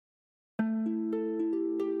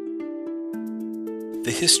The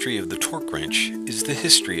history of the torque wrench is the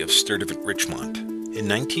history of Sturtevant Richmont. In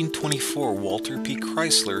 1924, Walter P.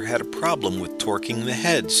 Chrysler had a problem with torquing the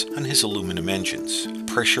heads on his aluminum engines.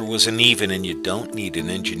 Pressure was uneven, and you don't need an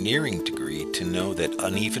engineering degree to know that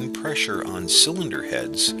uneven pressure on cylinder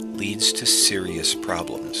heads leads to serious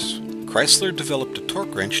problems. Chrysler developed a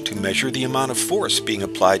torque wrench to measure the amount of force being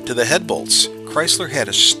applied to the head bolts. Chrysler had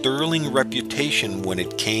a sterling reputation when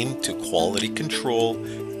it came to quality control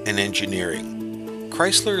and engineering.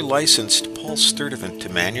 Chrysler licensed Paul Sturtevant to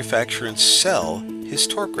manufacture and sell his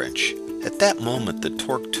torque wrench. At that moment, the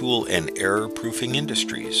torque tool and error-proofing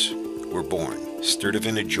industries were born.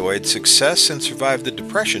 Sturtevant enjoyed success and survived the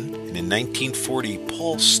Depression, and in 1940,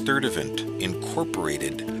 Paul Sturtevant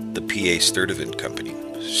incorporated the PA Sturtevant Company.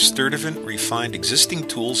 Sturtevant refined existing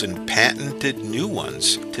tools and patented new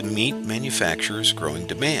ones to meet manufacturers' growing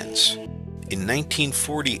demands. In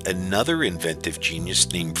 1940, another inventive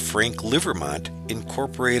genius named Frank Livermont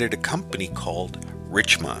incorporated a company called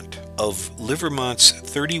Richmont. Of Livermont's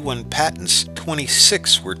 31 patents,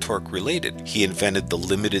 26 were torque-related. He invented the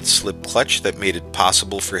limited slip clutch that made it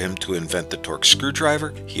possible for him to invent the torque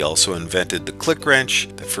screwdriver. He also invented the click wrench,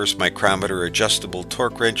 the first micrometer adjustable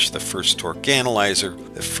torque wrench, the first torque analyzer,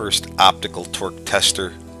 the first optical torque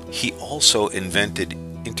tester. He also invented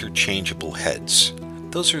interchangeable heads.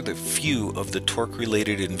 Those are the few of the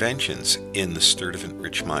torque-related inventions in the Sturtevant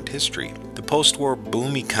Richmont history. The post-war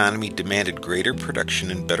boom economy demanded greater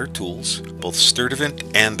production and better tools. Both Sturtevant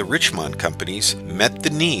and the Richmont companies met the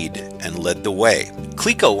need and led the way.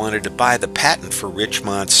 Cleco wanted to buy the patent for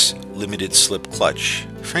Richmont's limited slip clutch.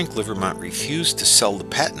 Frank Livermont refused to sell the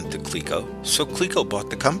patent to Cleco, so Cleco bought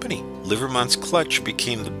the company. Livermont's clutch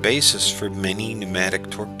became the basis for many pneumatic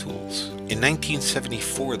torque tools. In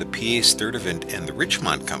 1974, the PA Sturtevant and the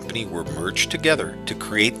Richmont Company were merged together to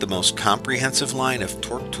create the most comprehensive line of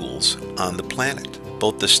torque tools on the planet.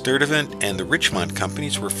 Both the Sturtevant and the Richmont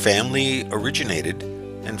companies were family-originated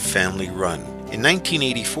and family-run. In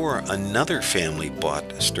 1984, another family bought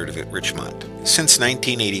Sturtevant Richmont. Since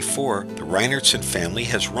 1984, the Reinertsen family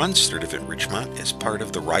has run Sturtevant Richmont as part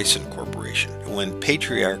of the Ryson Corporation. When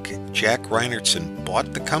patriarch Jack Reinertsen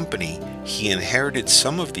bought the company, he inherited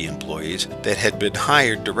some of the employees that had been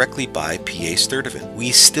hired directly by PA Sturtevant.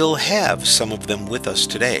 We still have some of them with us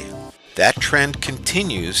today. That trend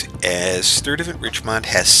continues as Sturtevant Richmont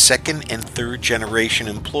has second and third generation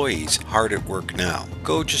employees hard at work now.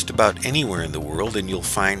 Go just about anywhere in the world and you'll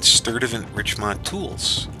find Sturtevant Richmont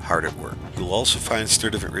tools hard at work. You'll also find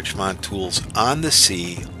Sturtevant Richmont tools on the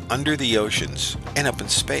sea, under the oceans, and up in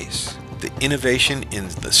space. The innovation in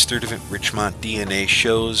the Sturtevant Richmont DNA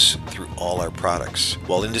shows through all our products.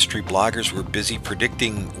 While industry bloggers were busy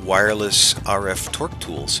predicting wireless RF torque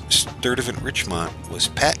tools, Sturtevant Richmont was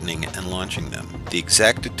patenting and launching them. The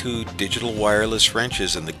Exactitude digital wireless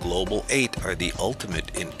wrenches and the Global 8 are the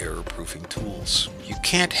ultimate in error-proofing tools. You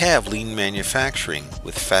can't have lean manufacturing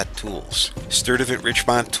with fat tools. Sturtevant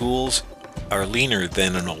Richmont tools are leaner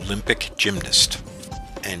than an Olympic gymnast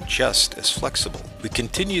and just as flexible. We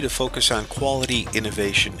continue to focus on quality,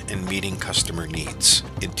 innovation, and meeting customer needs.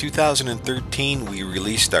 In 2013, we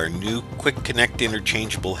released our new Quick Connect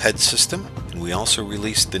interchangeable head system, and we also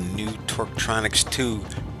released the new Torquetronics 2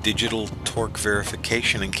 digital torque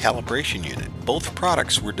verification and calibration unit. Both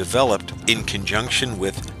products were developed in conjunction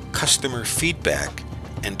with customer feedback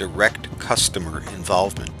and direct customer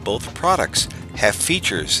involvement. Both products have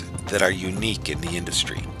features that are unique in the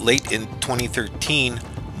industry. Late in 2013,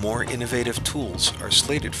 more innovative tools are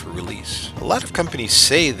slated for release. A lot of companies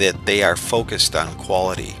say that they are focused on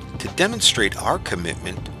quality. To demonstrate our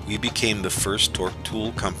commitment, we became the first torque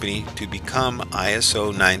tool company to become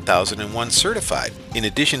ISO 9001 certified. In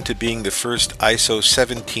addition to being the first ISO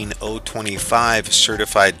 17025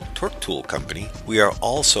 certified torque tool company, we are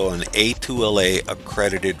also an A2LA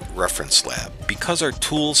accredited reference lab. Because our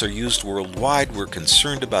tools are used worldwide, we're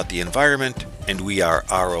concerned about the environment, and we are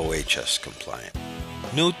ROHS compliant.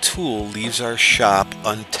 No tool leaves our shop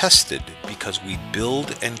untested because we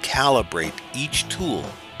build and calibrate each tool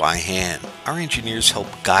by hand. Our engineers help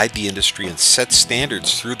guide the industry and set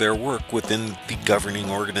standards through their work within the governing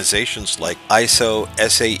organizations like ISO,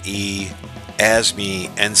 SAE, ASME,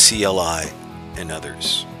 NCLI, and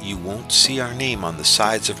others. You won't see our name on the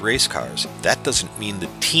sides of race cars. That doesn't mean the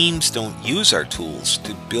teams don't use our tools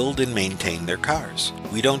to build and maintain their cars.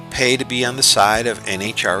 We don't pay to be on the side of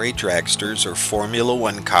NHRA dragsters or Formula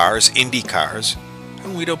One cars, Indy cars,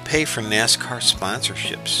 and we don't pay for NASCAR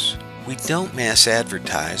sponsorships. We don't mass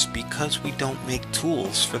advertise because we don't make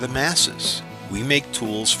tools for the masses. We make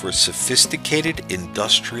tools for sophisticated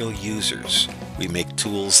industrial users. We make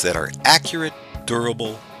tools that are accurate,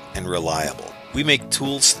 durable, and reliable. We make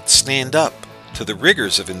tools that stand up to the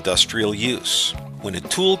rigors of industrial use. When a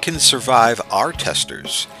tool can survive our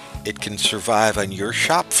testers, it can survive on your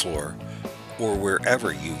shop floor or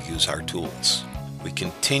wherever you use our tools. We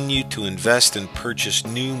continue to invest and purchase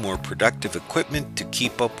new, more productive equipment to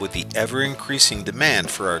keep up with the ever-increasing demand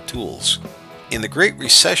for our tools. In the Great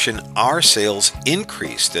Recession, our sales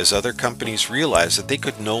increased as other companies realized that they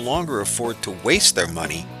could no longer afford to waste their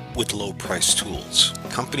money with low-priced tools.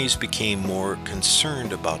 Companies became more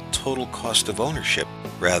concerned about total cost of ownership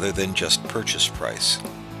rather than just purchase price.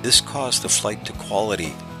 This caused a flight to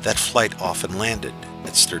quality. That flight often landed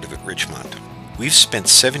at Sturtevant Richmont. We've spent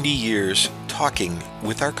 70 years talking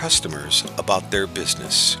with our customers about their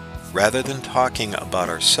business. Rather than talking about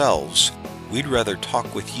ourselves, we'd rather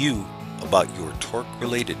talk with you about your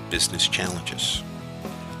torque-related business challenges.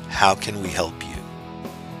 How can we help you?